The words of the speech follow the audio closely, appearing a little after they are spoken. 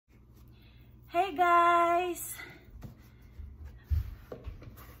Hey guys!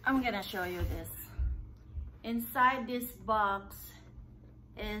 I'm gonna show you this. Inside this box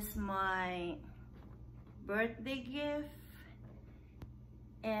is my birthday gift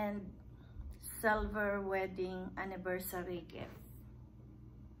and silver wedding anniversary gift.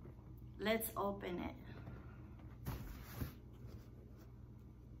 Let's open it.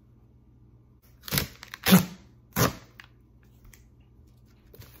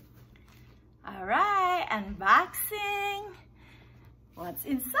 Alright, unboxing. What's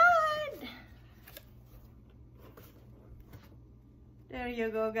inside? There you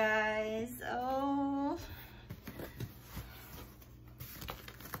go, guys. Oh.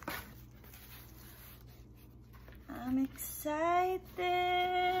 I'm excited.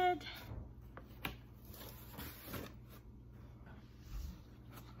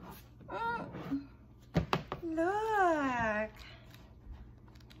 Look.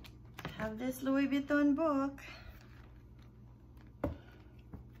 Have this Louis Vuitton book.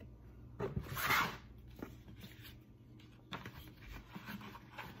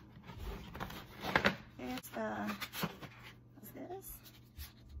 It's what's this?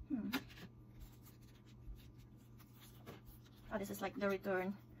 Oh, this is like the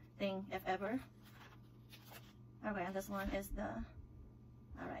return thing, if ever. Okay, and this one is the,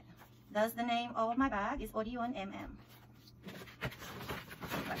 alright. That's the name of my bag. It's Odeon Mm.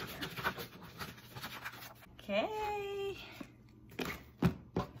 Right here. Okay.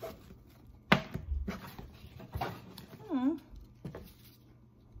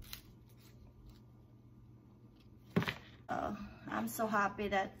 Oh, I'm so happy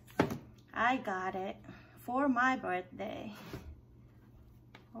that I got it for my birthday.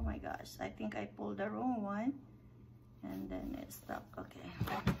 Oh my gosh, I think I pulled the wrong one and then it stuck. Okay.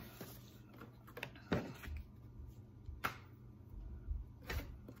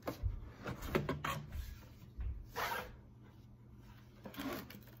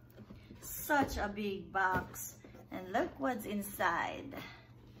 Such a big box, and look what's inside.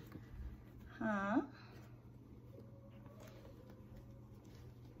 Huh?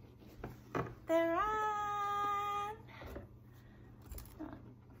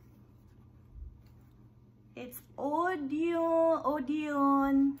 It's Odeon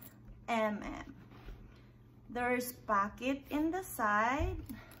Mm. There's pocket in the side.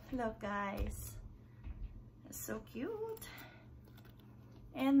 Look, guys, it's so cute.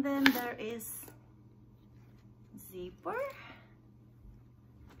 And then there is zipper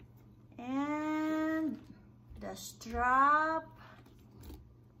and the strap.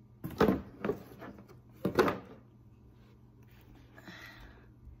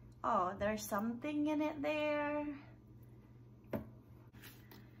 Oh, there's something in it there.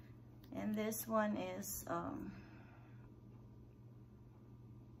 And this one is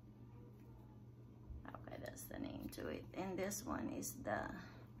okay, that's the name to it. And this one is the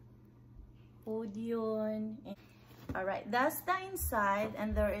Odeon. All right, that's the inside,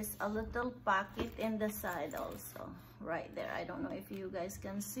 and there is a little pocket in the side also, right there. I don't know if you guys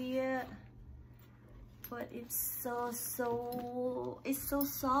can see it, but it's so soft.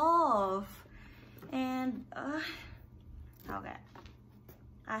 And okay,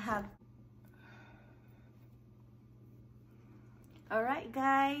 I have. All right,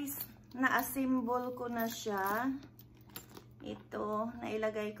 guys, na-assemble ko na siya. Ito,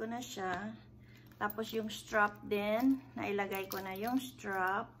 nailagay ko na siya. Tapos yung strap din, nailagay ko na yung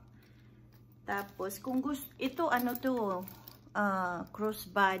strap. Tapos kung gusto, ito ano to,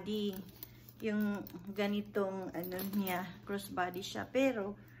 crossbody. Yung ganitong ano niya, crossbody siya.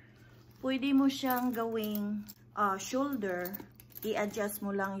 Pero pwede mo siyang gawing shoulder. I-adjust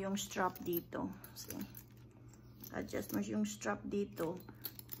mo lang yung strap dito. See? Adjust mo yung strap dito.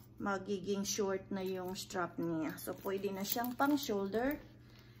 Magiging short na yung strap niya. So pwede na siyang pang shoulder.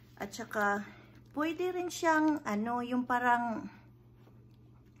 At saka pwede rin siyang ano, yung parang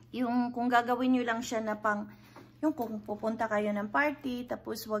yung kung gagawin niyo lang siya na pang yung kung pupunta kayo ng party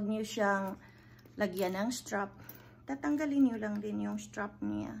tapos wag niyo siyang lagyan ng strap. Tatanggalin niyo lang din yung strap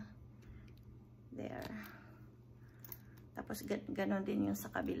niya. There. Tapos ganon din yung sa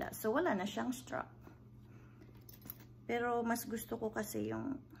kabila. So wala na siyang strap. Pero mas gusto ko kasi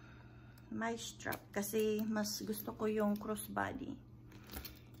yung my strap kasi mas gusto ko yung crossbody.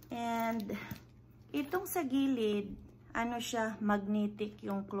 And itong sa gilid, ano siya, magnetic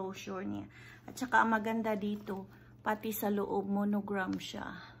yung closure niya. At saka ang maganda dito, pati sa loob monogram siya.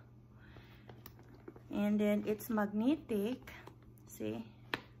 And then it's magnetic. See?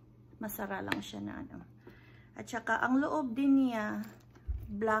 Masara lang siya na ano. At saka ang loob din niya,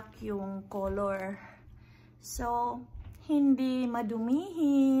 black yung color. So, hindi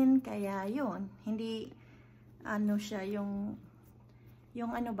madumihin Kaya yun, hindi ano siya yung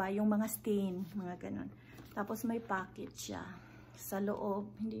ano ba, yung mga stain, mga ganun. Tapos may pocket siya sa loob.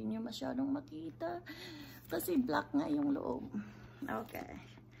 Hindi niyo masyadong makita kasi black nga yung loob. Okay.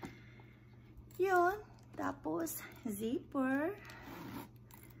 Yun. Tapos zipper.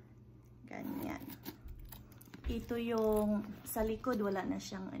 Ganyan. Ito yung sa likod, wala na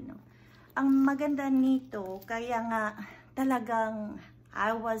siyang ano. Ang maganda nito, kaya nga talagang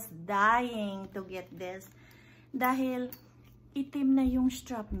I was dying to get this. Dahil itim na yung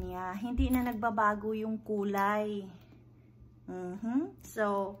strap niya. Hindi na nagbabago yung kulay.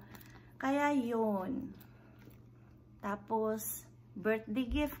 So, kaya yun. Tapos, birthday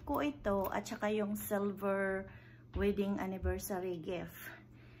gift ko ito at saka yung silver wedding anniversary gift.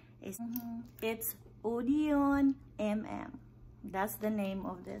 It's Odeon Mm. That's the name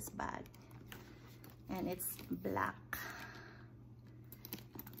of this bag. And it's black.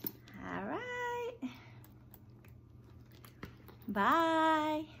 Alright.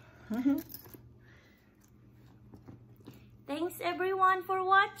 Bye. Thanks everyone for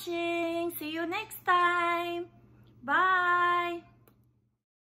watching. See you next time. Bye.